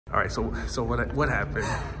All right, so what happened?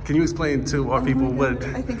 Can you explain to our people what?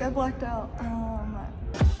 I think I blacked out.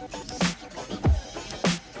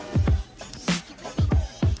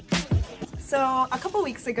 So a couple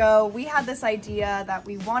weeks ago, we had this idea that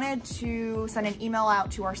we wanted to send an email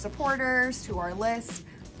out to our supporters, to our list,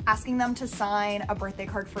 asking them to sign a birthday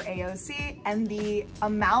card for AOC, and the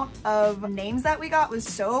amount of names that we got was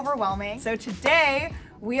so overwhelming. So today,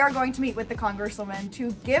 we are going to meet with the Congresswoman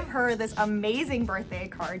to give her this amazing birthday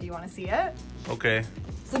card. Do you want to see it? Okay.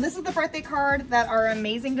 So this is the birthday card that our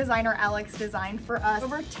amazing designer Alex designed for us.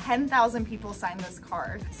 Over 10,000 people signed this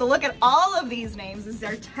card. So look at all of these names. These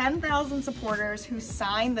are 10,000 supporters who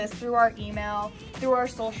signed this through our email, through our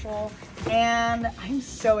social, and I'm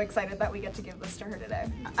so excited that we get to give this to her today.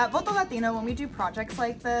 At Voto Latino, when we do projects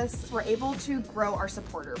like this, we're able to grow our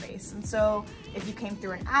supporter base. And so if you came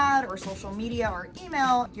through an ad or social media or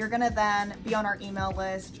email, you're gonna then be on our email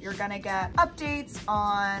list. You're gonna get updates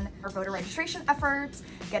on our voter registration efforts,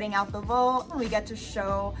 getting out the vote, and we get to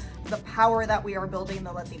show the power that we are building in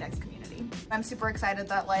the Latinx community. I'm super excited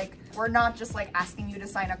that we're not just asking you to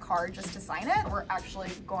sign a card just to sign it. We're actually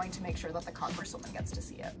going to make sure that the Congresswoman gets to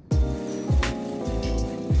see it.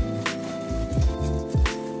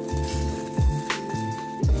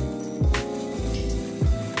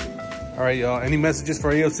 All right, y'all. Any messages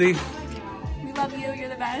for AOC? We love you. You're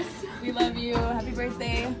the best. We love you. Happy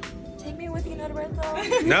birthday. Take me with you, no, Roberto.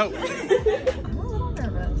 No. I'm a little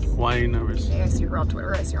nervous. Why are you nervous? I see her on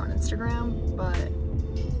Twitter, I see her on Instagram, but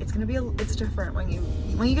it's gonna be it's different when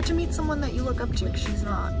you get to meet someone that you look up to. She's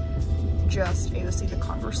not just AOC the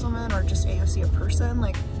Congresswoman or just AOC a person.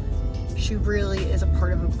 She really is a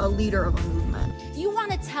part of a leader of a movement. You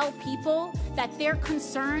want to tell people that their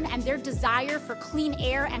concern and their desire for clean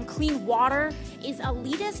air and clean water is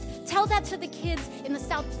elitist? Tell that to the kids in the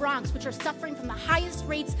South Bronx, which are suffering from the highest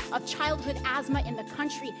rates of childhood asthma in the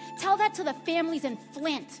country. Tell that to the families in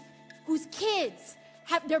Flint, whose kids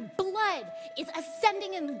have their blood is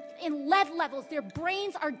ascending in lead levels. Their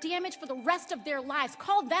brains are damaged for the rest of their lives.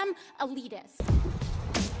 Call them elitists.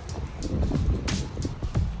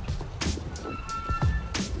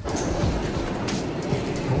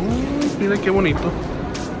 Mira qué bonito.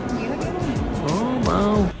 Oh,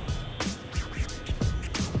 wow.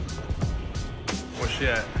 Where's she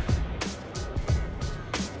at?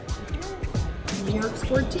 New York's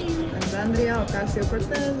 14, Alexandria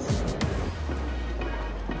Ocasio-Cortez.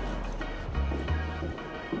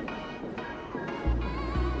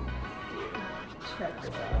 Check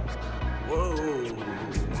this out. Whoa.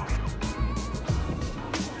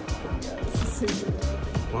 This is super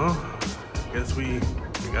dope. Well, I guess we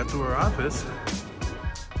got to her office.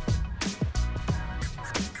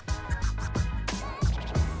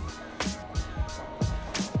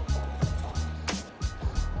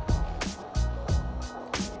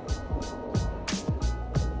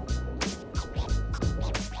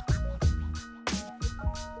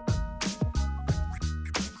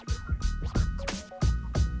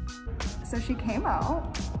 So she came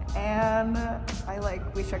out and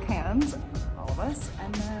we shook hands, all of us,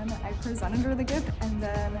 and then I presented her the gift, and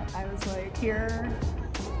then I was like, here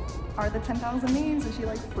are the 10,000 names, and she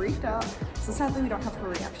freaked out. So sadly we don't have her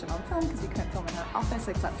reaction on film because we couldn't film in her office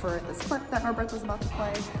except for this clip that Norberto was about to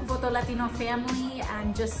play. Voto Latino family,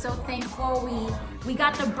 I'm just so thankful we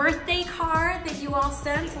got the birthday card that you all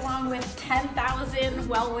sent along with 10,000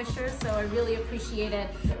 well-wishers, so I really appreciate it.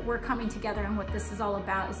 We're coming together, and what this is all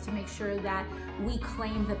about is to make sure that we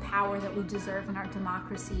claim the power that we deserve in our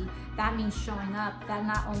democracy. That means showing up. That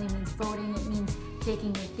not only means voting, it means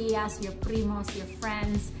taking your tias, your primos, your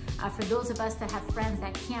friends. For those of us that have friends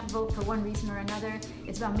that can't vote for one reason or another,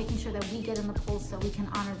 it's about making sure that we get in the polls so we can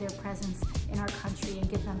honor their presence in our country and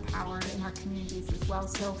give them power in our communities as well.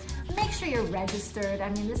 So make sure you're registered. I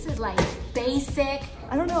mean, this is basic.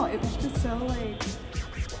 I don't know, it was just so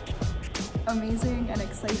amazing and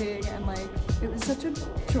exciting, and it was such a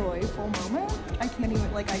joyful moment. I can't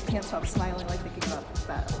even I can't stop smiling thinking about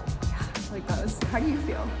that. Yeah, that was, how do you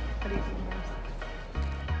feel? How do you feel?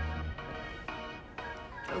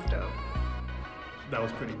 That was dope. That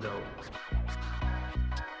was pretty dope.